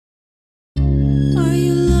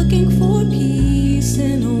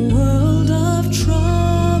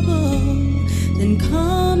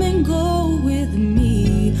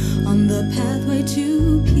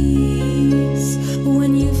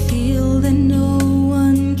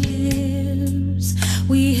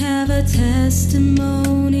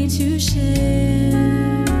testimony to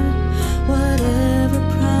share. Whatever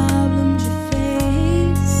problems you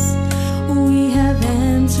face, we have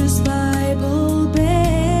answers Bible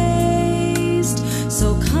based.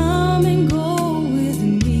 So come and go with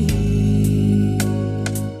me.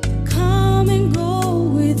 Come and go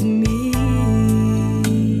with me.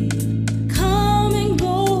 Come and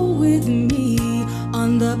go with me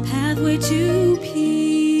on the pathway to peace.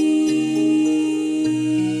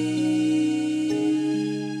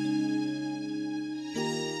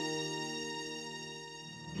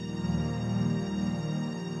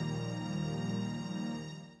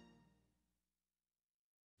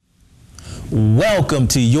 Welcome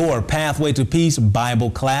to your Pathway to Peace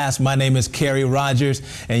Bible class. My name is Kerry Rogers,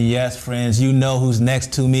 and yes, friends, you know who's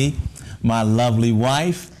next to me, my lovely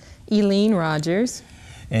wife, Eileen Rogers.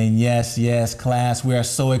 And yes, class, we are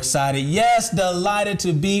so excited. Yes, delighted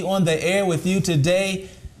to be on the air with you today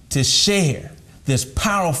to share this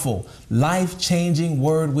powerful, life-changing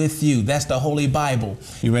word with you. That's the Holy Bible.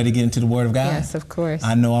 You ready to get into the Word of God? Yes, of course.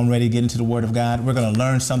 I know I'm ready to get into the Word of God. We're going to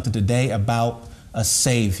learn something today about a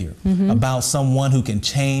Savior, about someone who can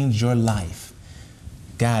change your life.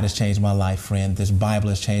 God has changed my life, friend. This Bible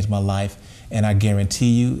has changed my life. And I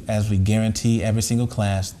guarantee you, as we guarantee every single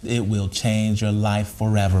class, it will change your life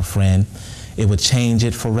forever, friend. It will change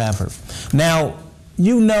it forever. Now,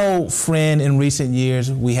 you know, friend, in recent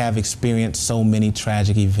years, we have experienced so many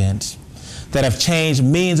tragic events that have changed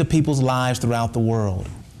millions of people's lives throughout the world.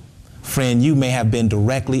 Friend, you may have been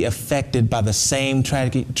directly affected by the same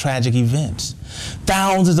tragic events.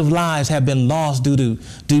 Thousands of lives have been lost due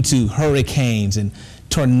to hurricanes and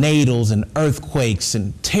tornadoes and earthquakes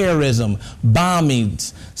and terrorism,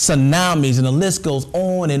 bombings, tsunamis, and the list goes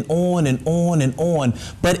on and on and on and on.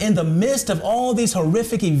 But in the midst of all these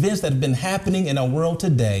horrific events that have been happening in our world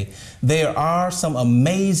today, there are some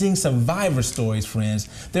amazing survivor stories, friends.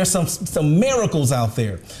 There's some miracles out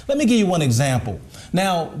there. Let me give you one example.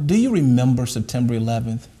 Now, do you remember September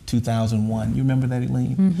 11th, 2001? You remember that,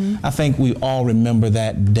 Eileen? I think we all remember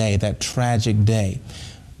that day, that tragic day.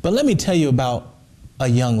 But let me tell you about a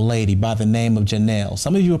young lady by the name of Janelle.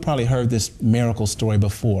 Some of you have probably heard this miracle story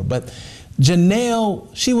before, but Janelle,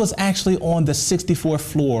 she was actually on the 64th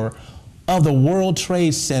floor of the World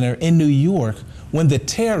Trade Center in New York when the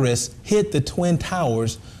terrorists hit the Twin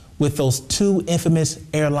Towers with those two infamous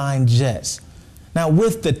airline jets. Now,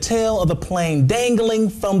 with the tail of the plane dangling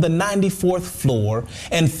from the 94th floor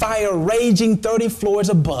and fire raging 30 floors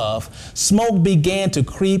above, smoke began to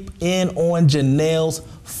creep in on Janelle's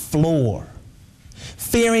floor.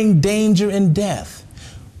 Fearing danger and death,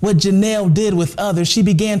 what Janelle did with others, she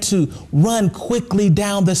began to run quickly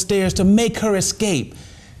down the stairs to make her escape.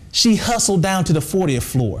 She hustled down to the 40th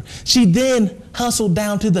floor. She then hustled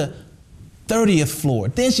down to the 30th floor.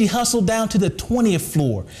 Then she hustled down to the 20th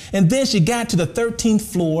floor. And then she got to the 13th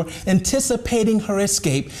floor, anticipating her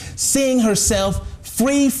escape, seeing herself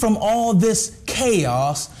free from all this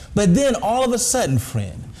chaos. But then all of a sudden,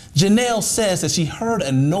 friend, Janelle says that she heard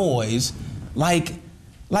a noise like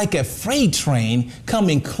a freight train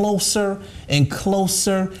coming closer and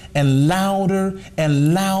closer and louder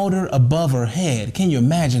above her head. Can you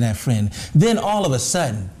imagine that, friend? Then all of a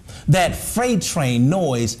sudden, that freight train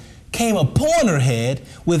noise came upon her head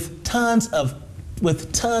with tons of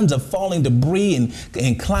falling debris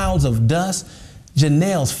and clouds of dust.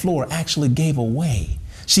 Janelle's floor actually gave away.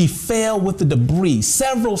 She fell with the debris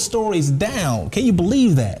several stories down. Can you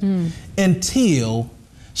believe that? Until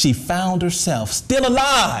she found herself still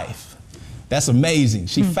alive. That's amazing.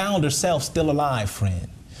 She found herself still alive, friend,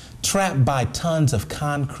 trapped by tons of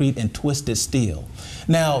concrete and twisted steel.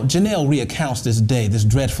 Now, Janelle recounts this day, this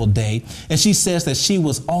dreadful day, and she says that she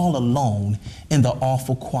was all alone in the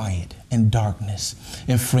awful quiet and darkness.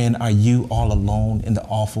 And friend, are you all alone in the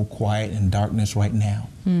awful quiet and darkness right now?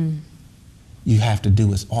 All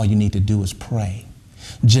you need to do is pray.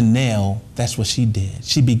 Janelle, that's what she did.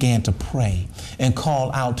 She began to pray and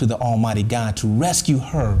call out to the Almighty God to rescue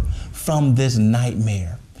her from this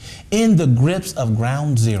nightmare. In the grips of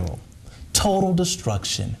ground zero, total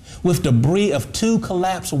destruction, with debris of two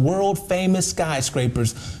collapsed world-famous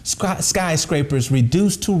skyscrapers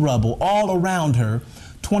reduced to rubble all around her,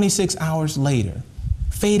 26 hours later,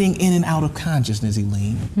 fading in and out of consciousness,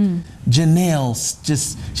 Eileen. Janelle,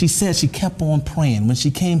 she said she kept on praying. When she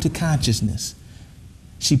came to consciousness,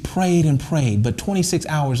 she prayed and prayed, but 26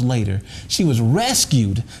 hours later, she was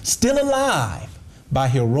rescued, still alive, by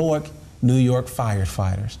heroic New York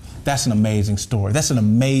firefighters. That's an amazing story. That's an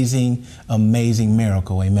amazing, amazing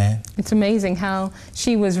miracle. Amen. It's amazing how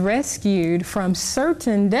she was rescued from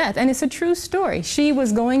certain death. And it's a true story. She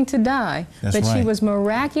was going to die, That's but right. she was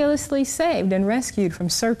miraculously saved and rescued from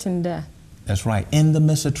certain death. That's right. In the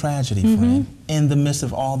midst of tragedy, friend, in the midst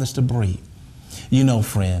of all this debris. You know,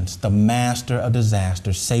 friends, the master of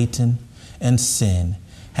disaster, Satan and sin,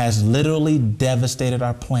 has literally devastated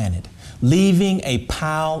our planet, leaving a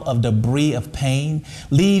pile of debris of pain,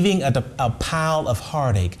 leaving a pile of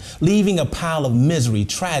heartache, leaving a pile of misery,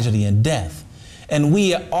 tragedy, and death. And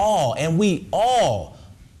we all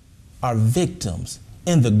are victims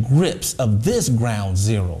in the grips of this ground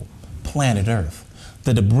zero, planet Earth.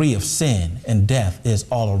 The debris of sin and death is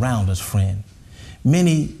all around us, friend.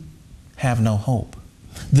 Many have no hope.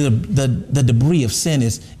 The debris of sin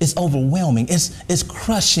is overwhelming. It's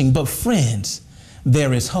crushing. But friends,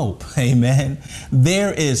 there is hope. Amen.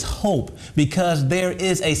 There is hope because there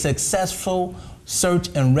is a successful search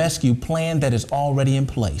and rescue plan that is already in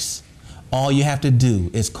place. All you have to do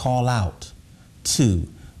is call out to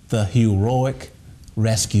the heroic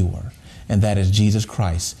rescuer, and that is Jesus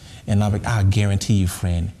Christ. And I guarantee you,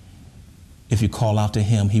 friend, if you call out to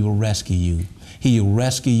him, he will rescue you. He will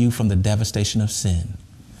rescue you from the devastation of sin.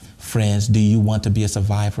 Friends, do you want to be a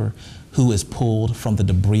survivor who is pulled from the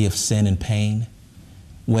debris of sin and pain?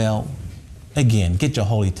 Well, again, get your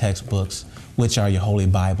holy textbooks, which are your holy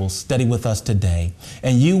Bibles. Study with us today,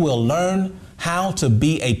 and you will learn how to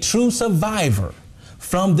be a true survivor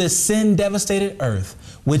from this sin-devastated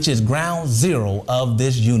earth, which is ground zero of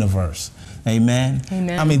this universe. Amen.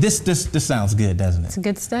 Amen. I mean, this sounds good, doesn't it? It's a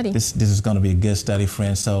good study. This is going to be a good study,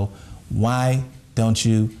 friends. So why don't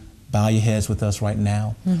you bow your heads with us right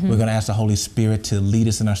now? We're going to ask the Holy Spirit to lead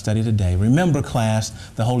us in our study today. Remember, class,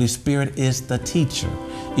 the Holy Spirit is the teacher.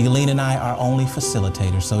 Eileen and I are only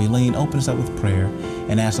facilitators. So Eileen, open us up with prayer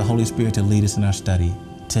and ask the Holy Spirit to lead us in our study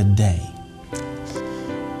today.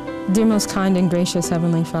 Dear most kind and gracious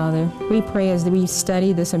Heavenly Father, we pray as we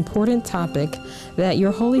study this important topic that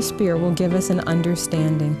your Holy Spirit will give us an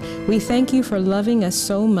understanding. We thank you for loving us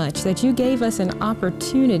so much that you gave us an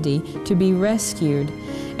opportunity to be rescued.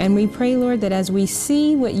 And we pray, Lord, that as we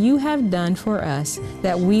see what you have done for us,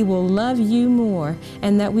 that we will love you more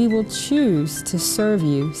and that we will choose to serve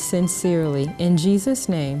you sincerely. In Jesus'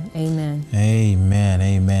 name, amen. Amen.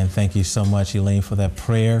 Amen. Thank you so much, Eileen, for that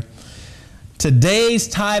prayer. Today's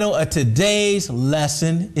title of today's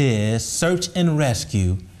lesson is Search and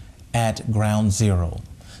Rescue at Ground Zero.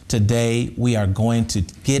 Today, we are going to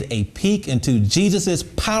get a peek into Jesus'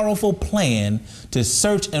 powerful plan to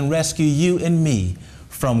search and rescue you and me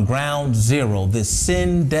from ground zero, this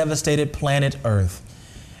sin-devastated planet Earth.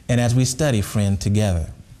 And as we study, friend,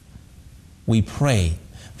 together, we pray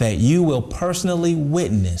that you will personally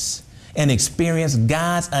witness and experience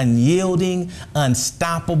God's unyielding,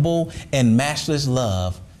 unstoppable, and matchless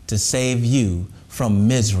love to save you from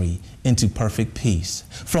misery into perfect peace,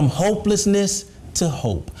 from hopelessness to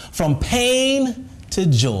hope, from pain to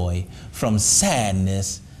joy, from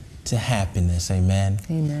sadness to happiness. Amen.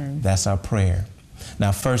 Amen. That's our prayer.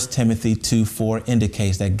 Now, 1 Timothy 2:4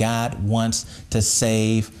 indicates that God wants to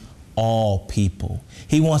save all people.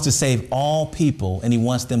 He wants to save all people, and he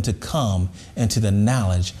wants them to come into the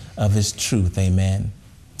knowledge of his truth. Amen.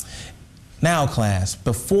 Now, class,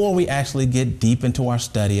 before we actually get deep into our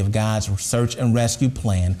study of God's search and rescue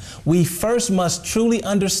plan, we first must truly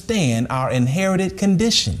understand our inherited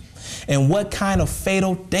condition and what kind of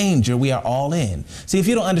fatal danger we are all in. See, if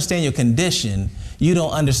you don't understand your condition, you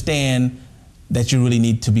don't understand that you really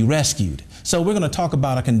need to be rescued. So we're going to talk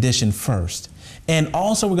about a condition first. And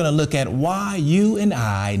also we're going to look at why you and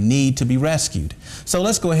I need to be rescued. So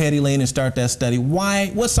let's go ahead, Elaine, and start that study.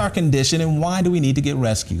 What's our condition and why do we need to get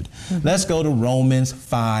rescued? Let's go to Romans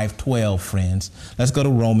 5:12, friends. Let's go to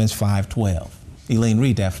Romans 5:12. Elaine,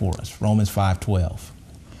 read that for us. Romans 5:12.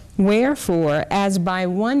 Wherefore, as by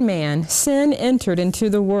one man sin entered into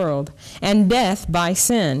the world, and death by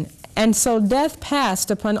sin, and so death passed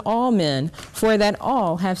upon all men, for that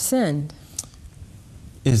all have sinned.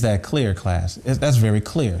 Is that clear, class? That's very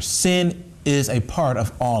clear. Sin is a part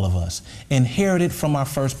of all of us, inherited from our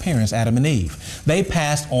first parents, Adam and Eve. They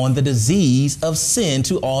passed on the disease of sin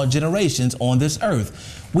to all generations on this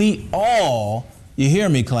earth. We all, you hear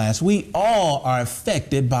me, class, we all are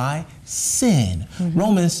affected by sin.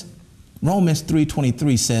 Romans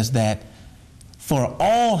 3:23 says that for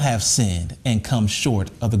all have sinned and come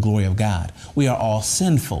short of the glory of God. We are all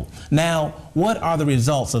sinful. Now, what are the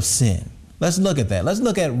results of sin? Let's look at that. Let's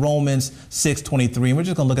look at Romans 6:23. And we're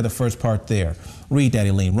just going to look at the first part there. Read that,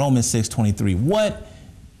 Eileen. Romans 6:23. What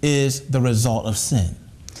is the result of sin?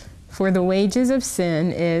 For the wages of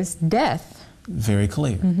sin is death. Very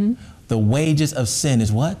clear. The wages of sin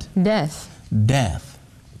is what? Death. Death.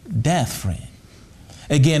 Death, friend.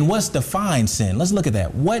 Again, what's defined sin? Let's look at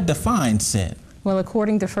that. What defines sin? Well,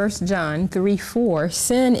 according to 1 John 3:4,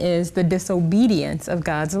 sin is the disobedience of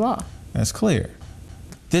God's law. That's clear.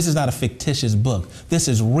 This is not a fictitious book. This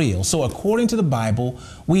is real. So according to the Bible,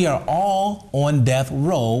 we are all on death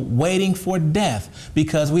row waiting for death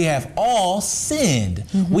because we have all sinned.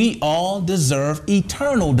 We all deserve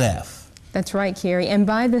eternal death. That's right, Carrie. And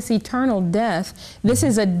by this eternal death, this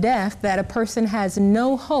is a death that a person has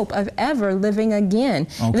no hope of ever living again.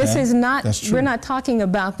 Okay. This is not, That's true. we're not talking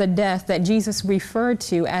about the death that Jesus referred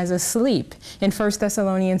to as a sleep in 1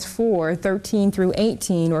 Thessalonians 4:13 through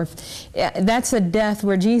 18. Or that's a death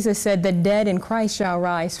where Jesus said the dead in Christ shall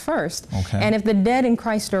rise first. Okay. And if the dead in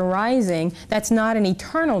Christ are rising, that's not an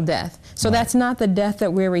eternal death. So that's not the death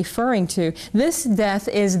that we're referring to. This death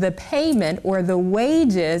is the payment or the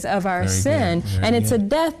wages of our sin, and it's a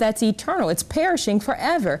death that's eternal. It's perishing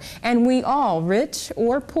forever. And we all, rich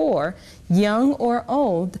or poor, young or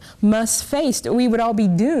old, must face, we would all be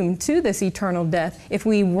doomed to this eternal death if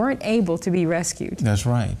we weren't able to be rescued. That's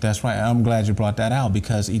right. That's right. I'm glad you brought that out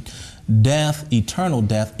because death, eternal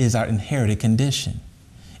death, is our inherited condition.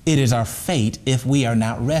 It is our fate if we are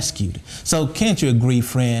not rescued. So can't you agree,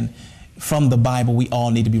 friend? From the Bible, we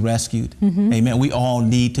all need to be rescued. Amen. We all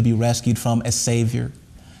need to be rescued from a Savior.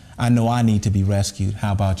 I know I need to be rescued.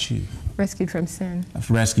 How about you? Rescued from sin.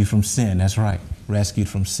 Rescued from sin. That's right. Rescued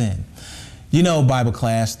from sin. You know, Bible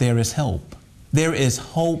class, there is hope. There is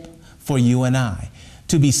hope for you and I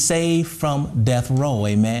to be saved from death row.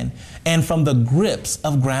 Amen. And from the grips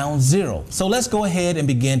of ground zero. So let's go ahead and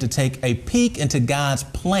begin to take a peek into God's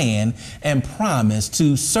plan and promise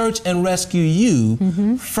to search and rescue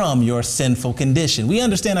you from your sinful condition. We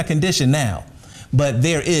understand our condition now, but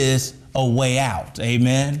there is a way out.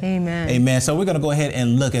 Amen. Amen. Amen. So we're going to go ahead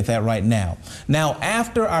and look at that right now. Now,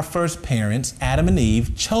 after our first parents, Adam and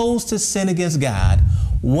Eve, chose to sin against God,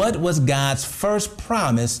 what was God's first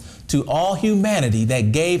promise to all humanity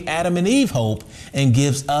that gave Adam and Eve hope and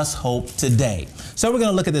gives us hope today? So we're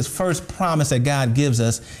going to look at this first promise that God gives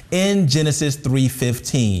us in Genesis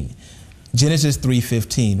 3:15. Genesis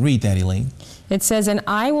 3:15. Read that, Eileen. It says, and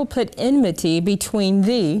I will put enmity between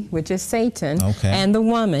thee, which is Satan, and the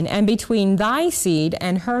woman, and between thy seed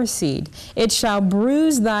and her seed. It shall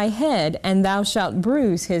bruise thy head, and thou shalt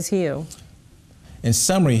bruise his heel. In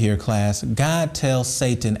summary here, class, God tells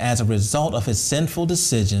Satan as a result of his sinful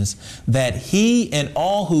decisions that he and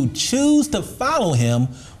all who choose to follow him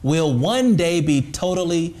will one day be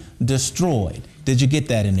totally destroyed. Did you get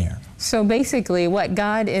that in there? So basically what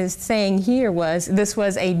God is saying here was this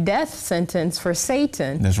was a death sentence for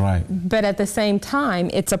Satan. That's right. But at the same time,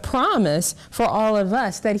 it's a promise for all of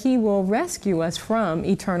us that he will rescue us from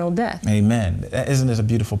eternal death. Amen. Isn't this a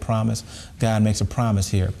beautiful promise? God makes a promise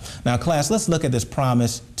here. Now, class, let's look at this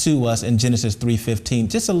promise to us in Genesis 3:15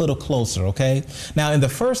 just a little closer, okay? Now, in the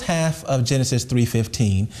first half of Genesis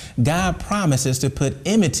 3:15, God promises to put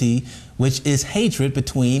enmity, which is hatred,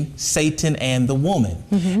 between Satan and the woman.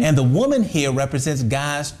 And the woman here represents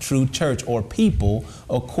God's true church or people,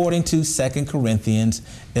 according to 2 Corinthians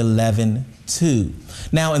 11:2.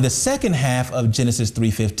 Now, in the second half of Genesis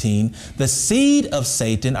 3:15, the seed of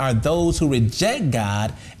Satan are those who reject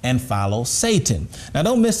God and follow Satan. Now,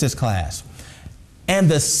 don't miss this, class. And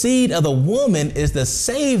the seed of the woman is the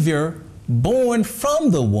Savior born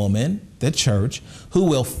from the woman, the church, who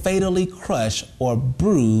will fatally crush or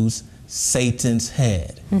bruise Satan's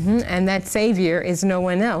head. And that Savior is no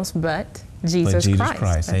one else but Jesus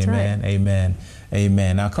Christ. That's Amen. right. Amen.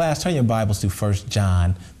 Amen. Now, class, turn your Bibles to 1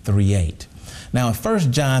 John 3:8. Now, in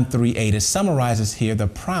 1 John 3:8, it summarizes here the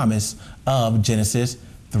promise of Genesis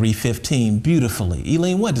 3:15 beautifully.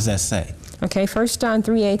 Eileen, what does that say? Okay, 1 John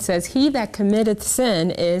 3:8 says, he that committeth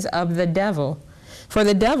sin is of the devil. For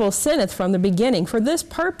the devil sinneth from the beginning. For this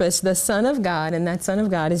purpose the Son of God, and that Son of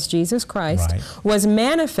God is Jesus Christ, was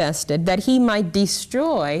manifested that he might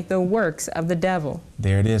destroy the works of the devil.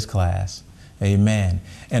 There it is, class. Amen.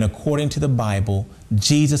 And according to the Bible,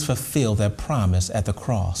 Jesus fulfilled that promise at the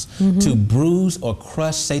cross. To bruise or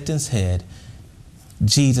crush Satan's head,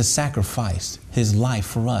 Jesus sacrificed his life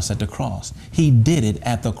for us at the cross. He did it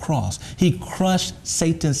at the cross. He crushed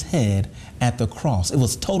Satan's head at the cross. It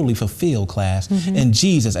was totally fulfilled, class. And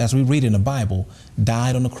Jesus, as we read in the Bible,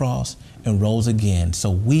 died on the cross and rose again so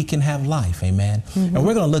we can have life. Amen. And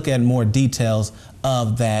we're going to look at more details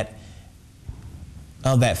of that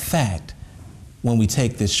fact when we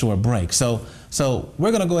take this short break. So So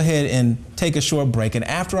we're going to go ahead and take a short break. And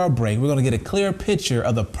after our break, we're going to get a clear picture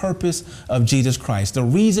of the purpose of Jesus Christ, the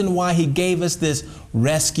reason why he gave us this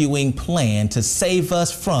rescuing plan to save us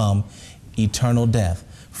from eternal death.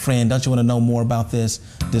 Friend, don't you want to know more about this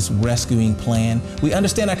rescuing plan? We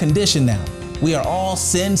understand our condition now. We are all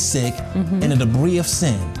sin sick in a debris of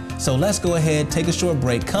sin. So let's go ahead, take a short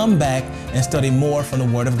break, come back and study more from the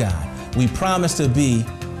Word of God. We promise to be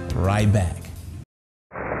right back.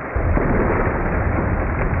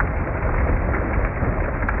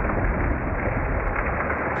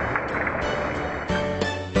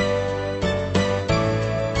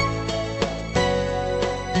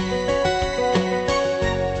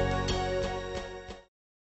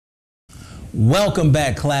 Welcome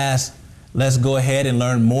back, class. Let's go ahead and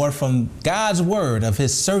learn more from God's word of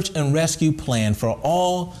his search and rescue plan for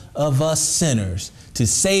all of us sinners to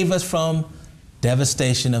save us from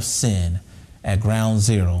devastation of sin at ground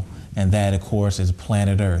zero. And that, of course, is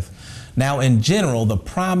planet Earth. Now, in general, the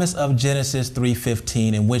promise of Genesis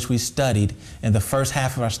 3:15, in which we studied in the first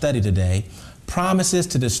half of our study today, promises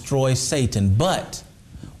to destroy Satan. But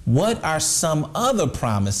what are some other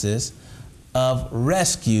promises of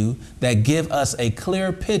rescue that give us a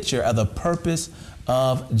clear picture of the purpose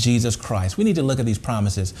of Jesus Christ? We need to look at these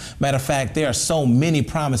promises. Matter of fact, there are so many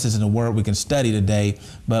promises in the Word we can study today,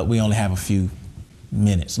 but we only have a few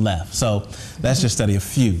minutes left. So let's just study a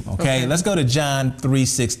few, okay? Let's go to John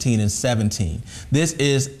 3:16 and 17. This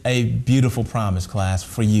is a beautiful promise, class,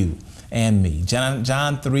 for you and me. John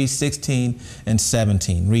 3:16 and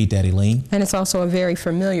 17. Read that, Eileen. And it's also a very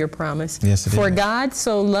familiar promise. Yes, it is. For God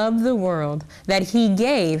so loved the world that he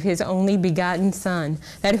gave his only begotten Son,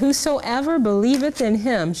 that whosoever believeth in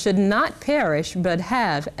him should not perish, but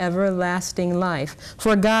have everlasting life.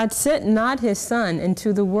 For God sent not his Son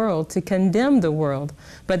into the world to condemn the world,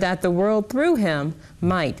 but that the world through him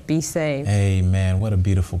might be saved. Amen. What a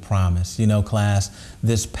beautiful promise. You know, class,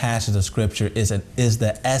 this passage of Scripture is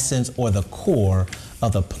the essence or the core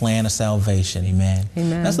of the plan of salvation. Amen.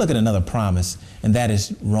 Amen. Let's look at another promise, and that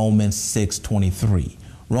is Romans 6:23.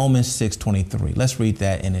 Romans 6:23. Let's read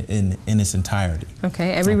that in its entirety.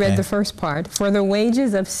 Okay, I reread the first part. For the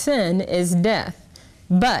wages of sin is death.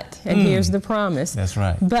 But, and here's the promise. That's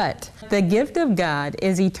right. But the gift of God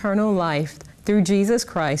is eternal life through Jesus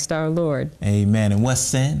Christ our Lord. Amen. And what's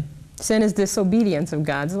sin? Sin is disobedience of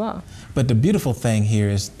God's law. But the beautiful thing here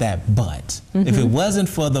is that but. If it wasn't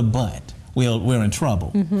for the but, we're in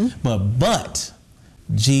trouble. But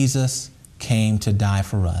Jesus came to die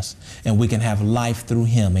for us, and we can have life through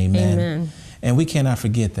him. Amen. Amen. And we cannot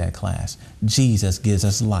forget that, class. Jesus gives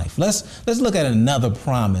us life. Let's look at another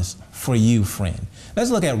promise for you, friend.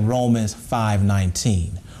 Let's look at Romans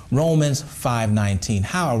 5:19. Romans 5:19.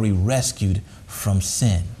 How are we rescued from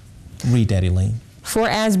sin? Read that, Eileen. For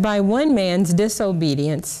as by one man's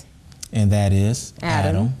disobedience, and that is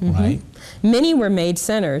Adam, right? Many were made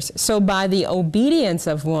sinners, so by the obedience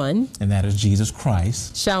of one, and that is Jesus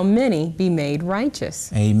Christ, shall many be made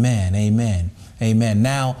righteous. Amen, amen, amen.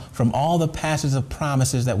 Now, from all the passages of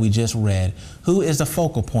promises that we just read, who is the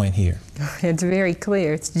focal point here? It's very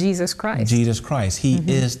clear. It's Jesus Christ. Jesus Christ. He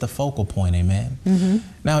is the focal point, amen.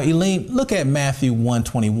 Now, Eileen, look at Matthew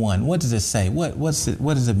 1:21. What does it say? What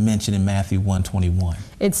does it mention in Matthew 1:21?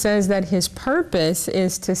 It says that his purpose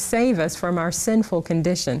is to save us from our sinful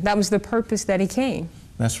condition. That was the purpose that he came.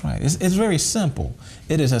 That's right. It's very simple.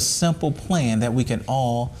 It is a simple plan that we can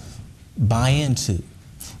all buy into.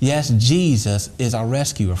 Yes, Jesus is our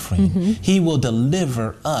rescuer, friend. He will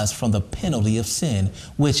deliver us from the penalty of sin,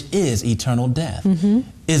 which is eternal death.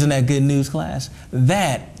 Isn't that good news, class?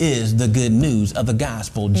 That is the good news of the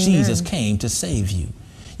gospel. Jesus came to save you.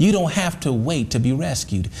 You don't have to wait to be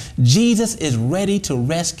rescued. Jesus is ready to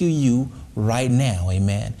rescue you right now,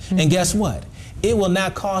 amen. And guess what? It will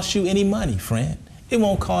not cost you any money, friend. It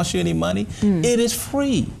won't cost you any money. It is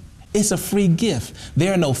free. It's a free gift.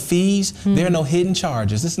 There are no fees. There are no hidden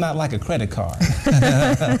charges. It's not like a credit card.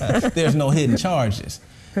 There's no hidden charges.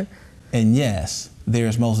 And yes, there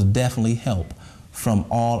is most definitely help from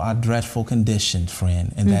all our dreadful conditions,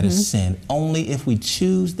 friend, and that is sin. Only if we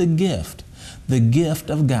choose the gift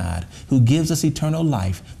of God who gives us eternal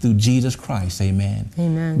life through Jesus Christ, amen.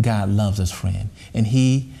 Amen. God loves us, friend, and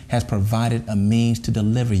he has provided a means to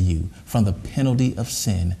deliver you from the penalty of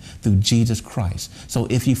sin through Jesus Christ. So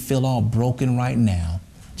if you feel all broken right now,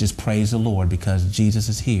 just praise the Lord, because Jesus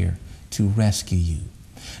is here to rescue you.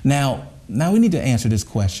 Now we need to answer this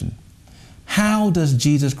question. How does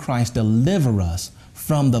Jesus Christ deliver us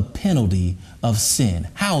from the penalty of sin?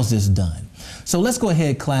 How is this done? So let's go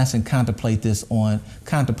ahead, class, and contemplate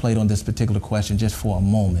on this particular question just for a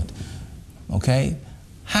moment. Okay?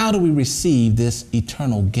 How do we receive this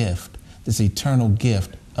eternal gift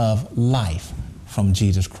of life from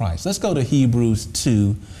Jesus Christ? Let's go to Hebrews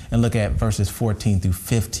 2 and look at verses 14 through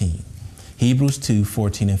 15. Hebrews 2,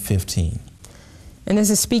 14 and 15. And this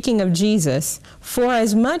is speaking of Jesus. For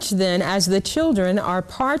as much then as the children are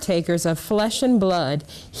partakers of flesh and blood,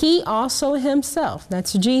 he also himself,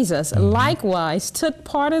 that's Jesus, likewise took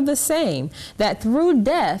part of the same, that through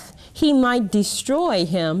death he might destroy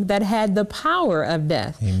him that had the power of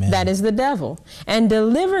death, Amen. that is the devil, and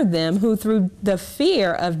deliver them who through the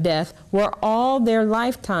fear of death were all their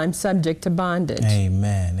lifetime subject to bondage.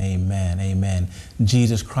 Amen, amen, amen.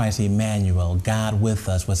 Jesus Christ, Emmanuel, God with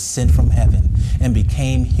us, was sent from heaven and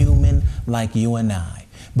became human like you and I.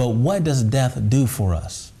 But what does death do for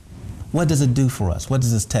us? What does it do for us? What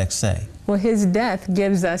does this text say? Well, his death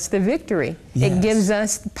gives us the victory. Yes. It gives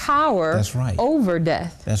us power That's right. over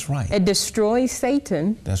death. That's right. It destroys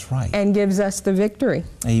Satan. That's right. And gives us the victory.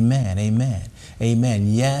 Amen, amen,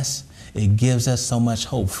 amen. Yes, it gives us so much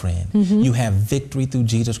hope, friend. You have victory through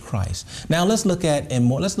Jesus Christ. Now let's look at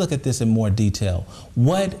this in more detail.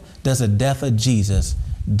 What does the death of Jesus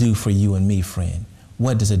do for you and me, friend?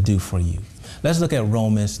 What does it do for you? Let's look at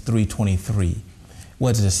Romans 3:23.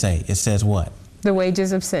 What does it say? It says what? The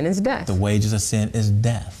wages of sin is death. The wages of sin is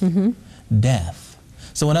death. Death.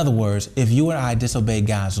 So in other words, if you and I disobey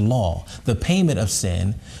God's law, the payment of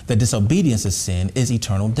sin, the disobedience of sin, is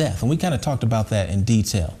eternal death. And we kind of talked about that in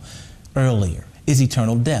detail earlier. Is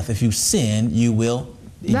eternal death. If you sin, you will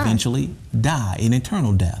eventually die in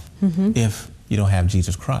eternal death if you don't have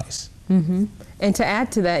Jesus Christ. And to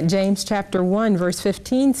add to that, James chapter 1 verse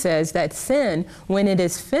 15 says that sin, when it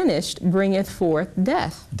is finished, bringeth forth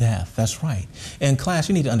death. Death, that's right. And class,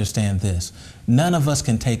 you need to understand this. None of us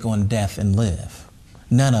can take on death and live.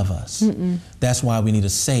 None of us. That's why we need a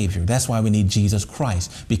Savior. That's why we need Jesus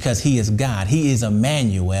Christ, because he is God. He is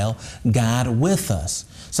Emmanuel, God with us.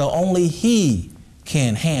 So only he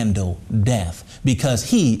can handle death because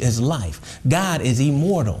he is life. God is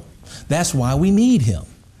immortal. That's why we need him.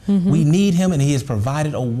 We need him, and he has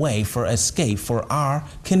provided a way for escape for our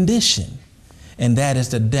condition. And that is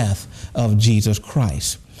the death of Jesus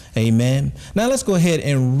Christ. Amen. Now let's go ahead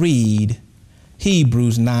and read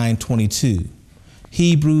Hebrews 9:22.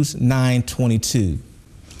 Hebrews 9:22.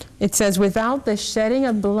 It says, without the shedding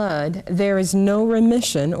of blood, there is no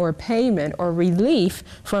remission or payment or relief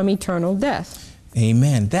from eternal death.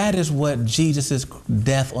 Amen. That is what Jesus'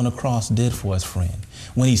 death on the cross did for us, friend.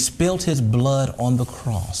 When he spilled his blood on the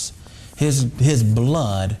cross, his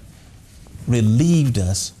blood relieved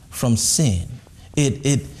us from sin.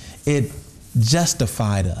 It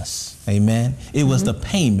justified us. Amen. It was the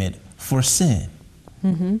payment for sin.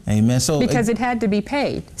 Amen. So because it had to be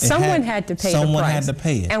paid. Someone had to pay the price. Someone had to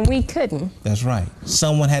pay it. And we couldn't. That's right.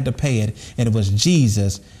 Someone had to pay it, and it was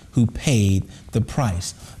Jesus who paid the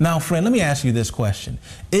price. Now, friend, let me ask you this question.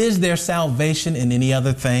 Is there salvation in any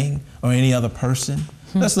other thing or any other person?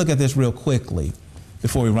 Let's look at this real quickly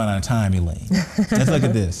before we run out of time, Elaine. Let's look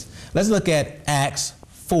at this. Let's look at Acts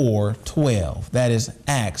 4:12. That is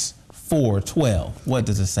Acts 4:12. What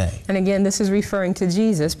does it say? And again, this is referring to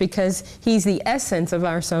Jesus because he's the essence of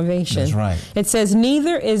our salvation. That's right. It says,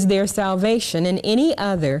 neither is there salvation in any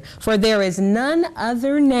other, for there is none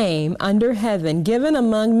other name under heaven given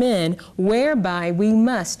among men whereby we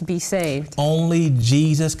must be saved. Only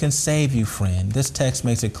Jesus can save you, friend. This text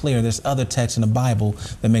makes it clear. There's other texts in the Bible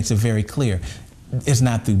that makes it very clear. It's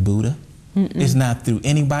not through Buddha. It's not through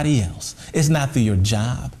anybody else. It's not through your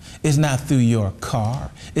job. It's not through your car.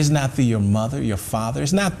 It's not through your mother, your father.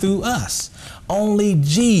 It's not through us. Only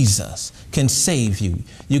Jesus can save you.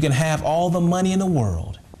 You can have all the money in the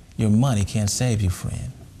world. Your money can't save you,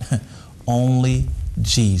 friend. Only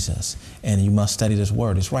Jesus. And you must study this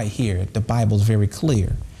word. It's right here. The Bible is very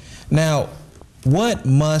clear. Now, what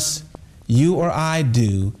must you or I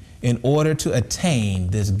do in order to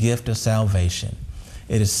attain this gift of salvation?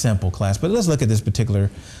 It is simple, class. But let's look at this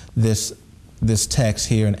particular, this text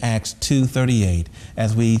here in Acts 2:38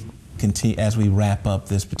 as we continue, as we wrap up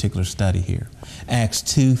this particular study here. Acts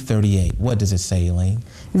 2:38. What does it say, Elaine?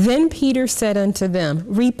 Then Peter said unto them,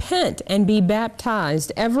 repent and be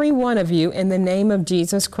baptized, every one of you, in the name of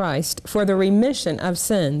Jesus Christ, for the remission of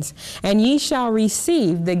sins, and ye shall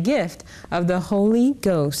receive the gift of the Holy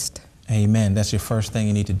Ghost. Amen. That's your first thing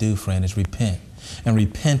you need to do, friend, is repent. And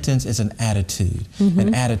repentance is an attitude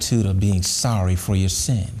of being sorry for your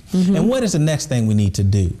sin. And what is the next thing we need to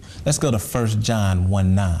do? Let's go to 1 John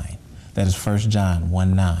 1:9. That is 1 John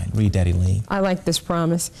 1:9. Read that, Eileen. I like this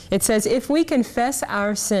promise. It says, if we confess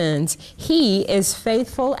our sins, he is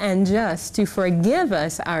faithful and just to forgive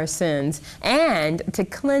us our sins and to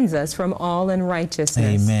cleanse us from all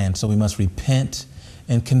unrighteousness. Amen. So we must repent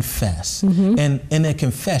and confess. And in a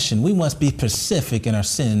confession, we must be specific in our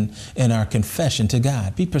sin, in our confession to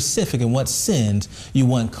God. Be specific in what sins you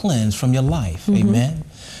want cleansed from your life. Amen.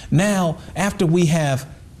 Now, after we have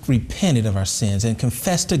repented of our sins and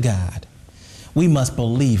confessed to God, we must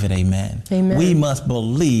believe it. Amen. Amen. We must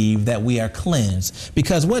believe that we are cleansed.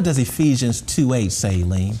 Because what does Ephesians 2:8 say,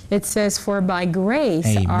 Eileen? It says, for by grace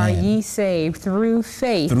Amen. are ye saved through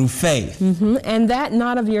faith. Through faith. And that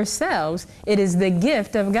not of yourselves, it is the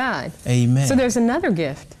gift of God. Amen. So there's another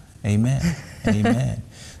gift. Amen. Amen.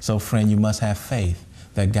 So, friend, you must have faith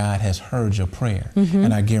that God has heard your prayer.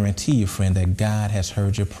 And I guarantee you, friend, that God has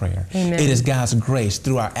heard your prayer. Amen. It is God's grace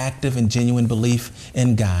through our active and genuine belief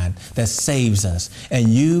in God that saves us. And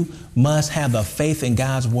you must have the faith in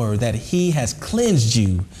God's word that he has cleansed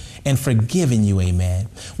you and forgiven you. Amen.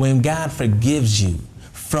 When God forgives you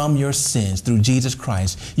from your sins through Jesus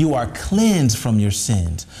Christ, you are cleansed from your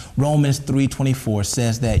sins. Romans 3:24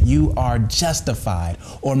 says that you are justified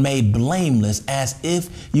or made blameless as if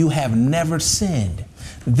you have never sinned.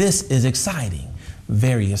 This is exciting,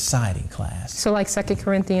 very exciting, class. So like 2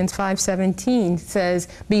 Corinthians 5:17 says,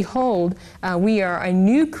 behold, we are a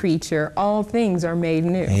new creature. All things are made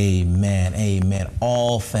new. Amen. Amen.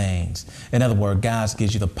 All things. In other words, God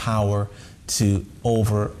gives you the power to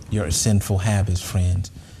over your sinful habits,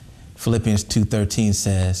 friends. Philippians 2:13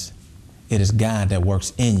 says, it is God that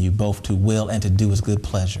works in you both to will and to do his good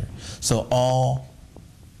pleasure. So all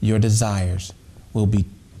your desires will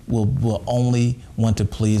only want to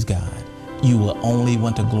please God. You will only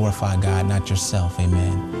want to glorify God, not yourself.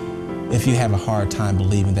 Amen. If you have a hard time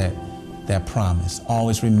believing that promise,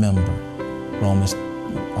 always remember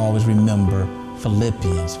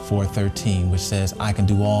Philippians 4:13, which says, I can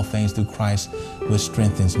do all things through Christ, which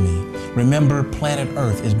strengthens me. Remember, planet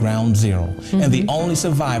Earth is ground zero, and the only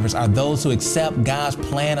survivors are those who accept God's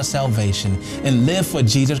plan of salvation and live for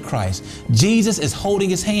Jesus Christ. Jesus is holding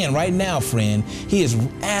his hand right now, friend. He is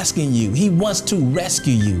asking you. He wants to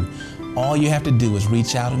rescue you. All you have to do is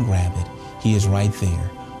reach out and grab it. He is right there.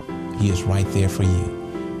 He is right there for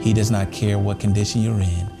you. He does not care what condition you're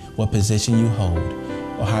in, what position you hold,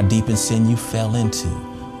 or how deep in sin you fell into.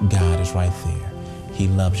 God is right there. He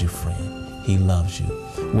loves you, friend. He loves you.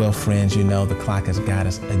 Well, friends, you know the clock has got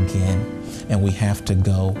us again, and we have to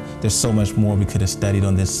go. There's so much more we could have studied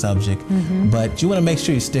on this subject, but you want to make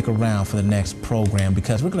sure you stick around for the next program,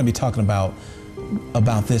 because we're going to be talking about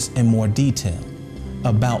this in more detail,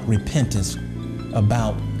 about repentance,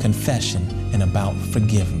 about confession, and about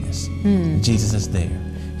forgiveness. Jesus is there.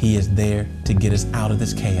 He is there to get us out of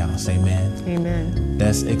this chaos. Amen. Amen.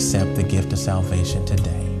 Let's accept the gift of salvation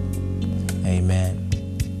today. Amen.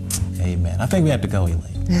 Amen. I think we have to go,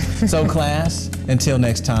 Eileen. So, class, until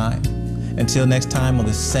next time on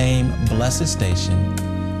the same blessed station,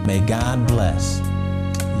 may God bless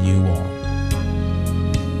you all.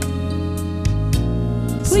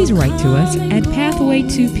 Please write to us at Pathway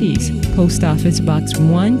to Peace, Post Office Box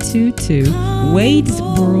 122,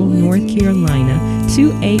 Wadesboro, North Carolina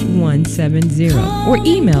 28170, or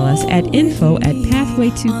email us at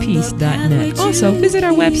info@pathwaytopeace.net. Also, visit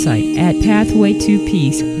our website at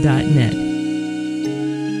pathwaytopeace.net.